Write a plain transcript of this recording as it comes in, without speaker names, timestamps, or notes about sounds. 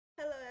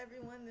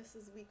everyone, this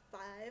is week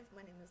 5.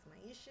 My name is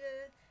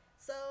Maisha.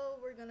 So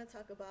we're gonna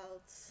talk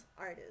about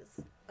artists.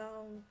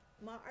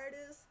 My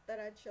artist that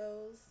I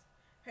chose,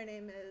 her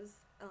name is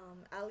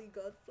Ali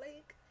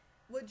Goldflake.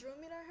 What drew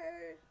me to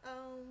her?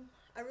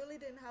 I really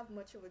didn't have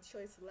much of a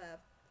choice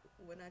left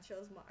when I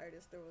chose my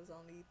artist. There was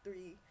only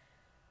three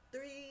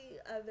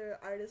other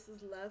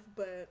artists left,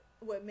 but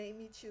what made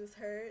me choose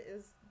her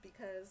is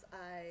because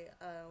I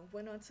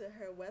went onto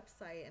her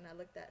website and I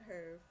looked at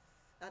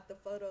the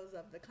photos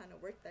of the kind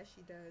of work that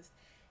she does,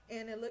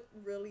 and it looked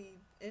really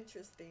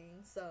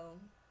interesting. So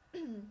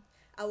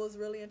I was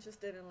really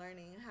interested in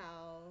learning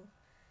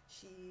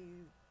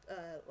she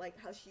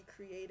how she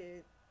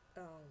created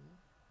um,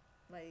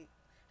 like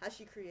how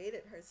she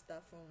created her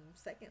stuff from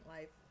Second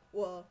Life.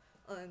 Well,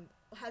 on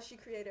how she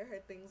created her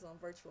things on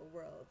virtual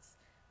worlds.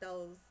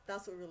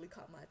 That's what really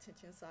caught my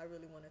attention. So I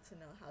really wanted to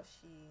know how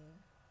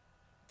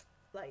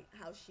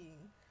she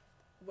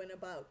went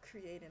about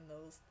creating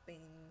those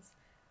things.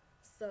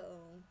 So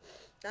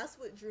that's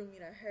what drew me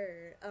to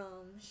her.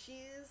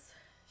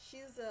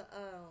 She's a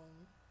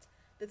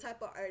the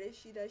type of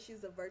artist she does.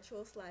 She's a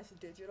virtual slash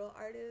digital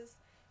artist.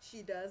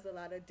 She does a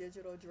lot of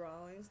digital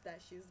drawings that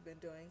she's been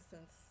doing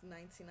since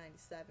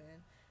 1997,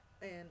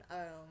 and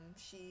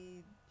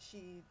she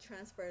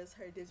transfers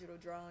her digital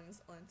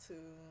drawings onto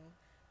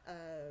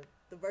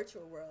the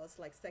virtual worlds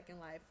like Second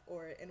Life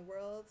or In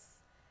Worlds,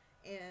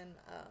 and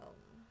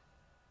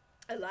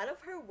a lot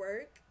of her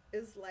work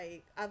is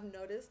like I've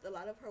noticed a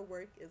lot of her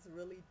work is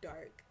really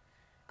dark.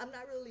 I'm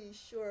not really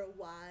sure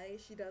why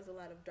she does a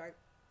lot of dark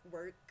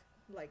work.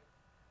 Like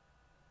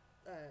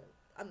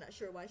I'm not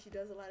sure why she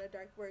does a lot of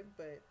dark work,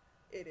 but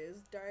it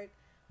is dark.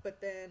 But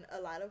then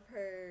a lot of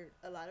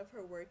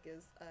her work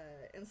is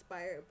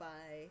inspired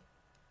by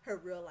her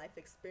real life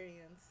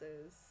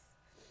experiences.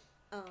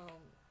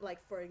 Like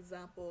for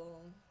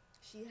example,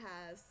 she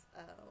has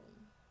um,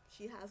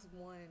 she has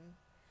one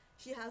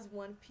she has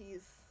one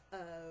piece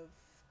of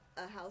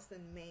a house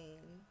in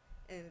Maine,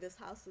 and this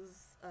house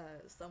is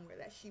somewhere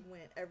that she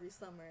went every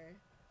summer.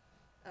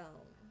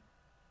 Um,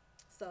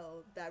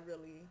 so that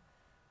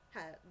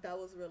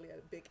was really a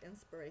big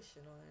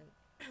inspiration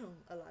on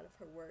a lot of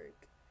her work.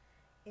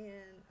 And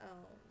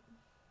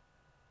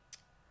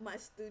my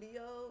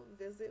studio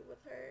visit with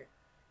her,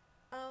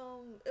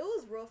 it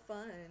was real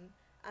fun.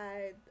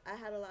 I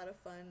had a lot of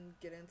fun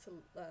getting to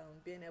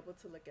being able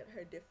to look at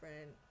her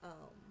different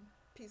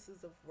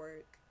pieces of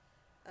work.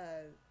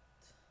 Uh,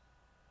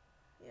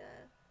 yeah,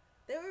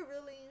 they were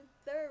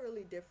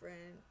really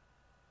different,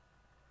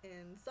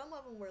 and some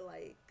of them were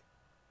like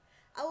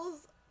I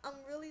was I'm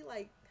really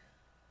like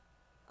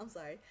I'm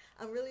sorry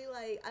I'm really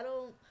like I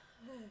don't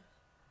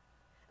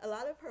a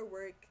lot of her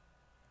work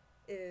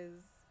is,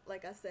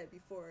 like I said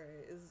before,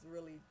 is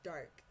really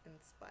dark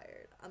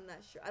inspired. I'm not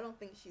sure. I don't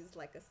think she's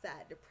like a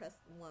sad,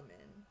 depressed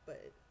woman,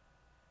 but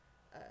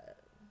uh,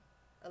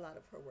 a lot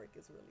of her work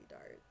is really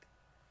dark.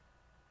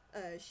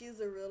 She's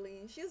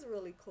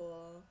really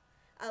cool.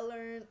 I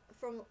learned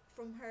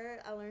from her.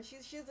 I learned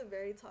she's a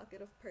very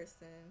talkative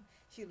person.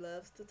 She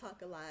loves to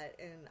talk a lot,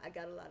 and I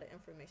got a lot of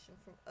information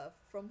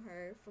from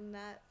her from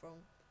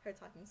her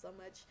talking so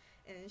much.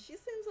 And she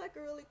seems like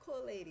a really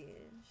cool lady.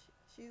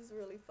 She's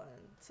really fun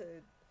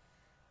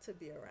to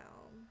be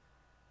around,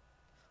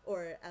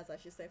 or as I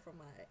should say,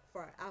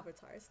 for our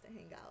avatars to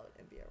hang out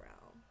and be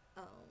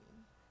around.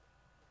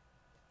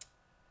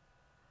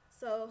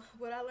 So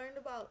what I learned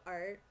about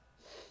art,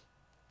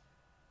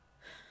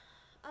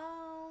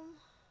 um,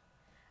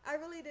 I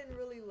really didn't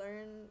really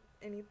learn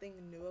anything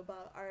new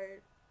about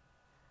art.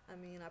 I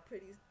mean, I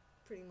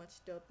pretty much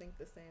still think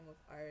the same of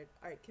art.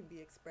 Art can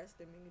be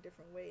expressed in many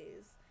different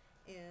ways,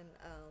 and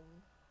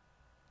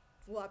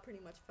well, I pretty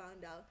much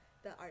found out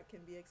that art can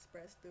be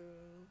expressed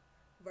through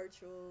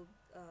virtual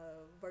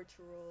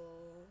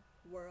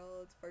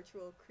worlds,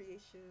 virtual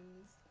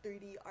creations,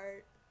 3D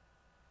art,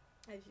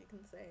 as you can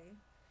say.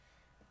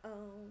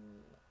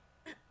 Um,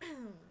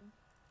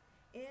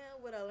 and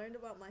what I learned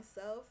about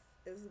myself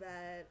is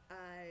that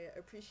I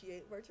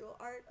appreciate virtual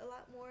art a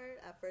lot more.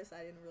 At first,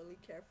 I didn't really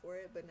care for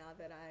it, but now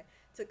that I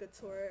took a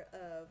tour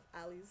of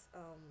Ali's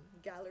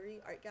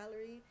art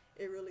gallery,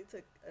 it really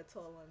took a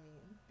toll on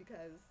me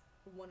because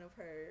one of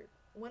her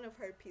one of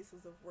her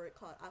pieces of work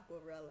called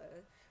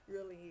Aquarella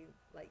really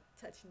like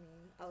touched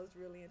me. I was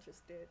really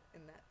interested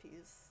in that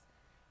piece.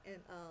 And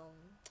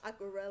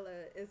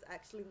Aquarella is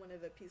actually one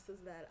of the pieces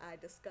that I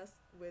discussed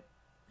with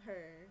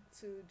her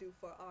to do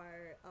for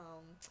our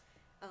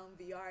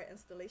VR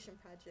installation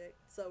project.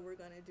 So we're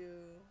gonna do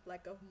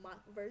like a mock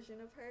version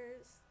of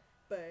hers,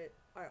 but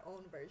our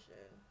own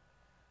version.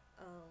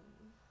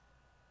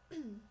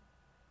 Um,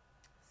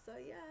 so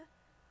yeah,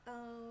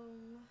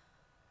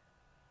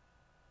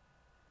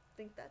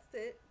 think that's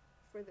it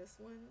for this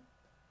one.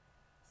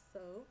 So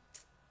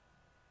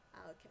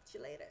I'll catch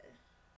you later.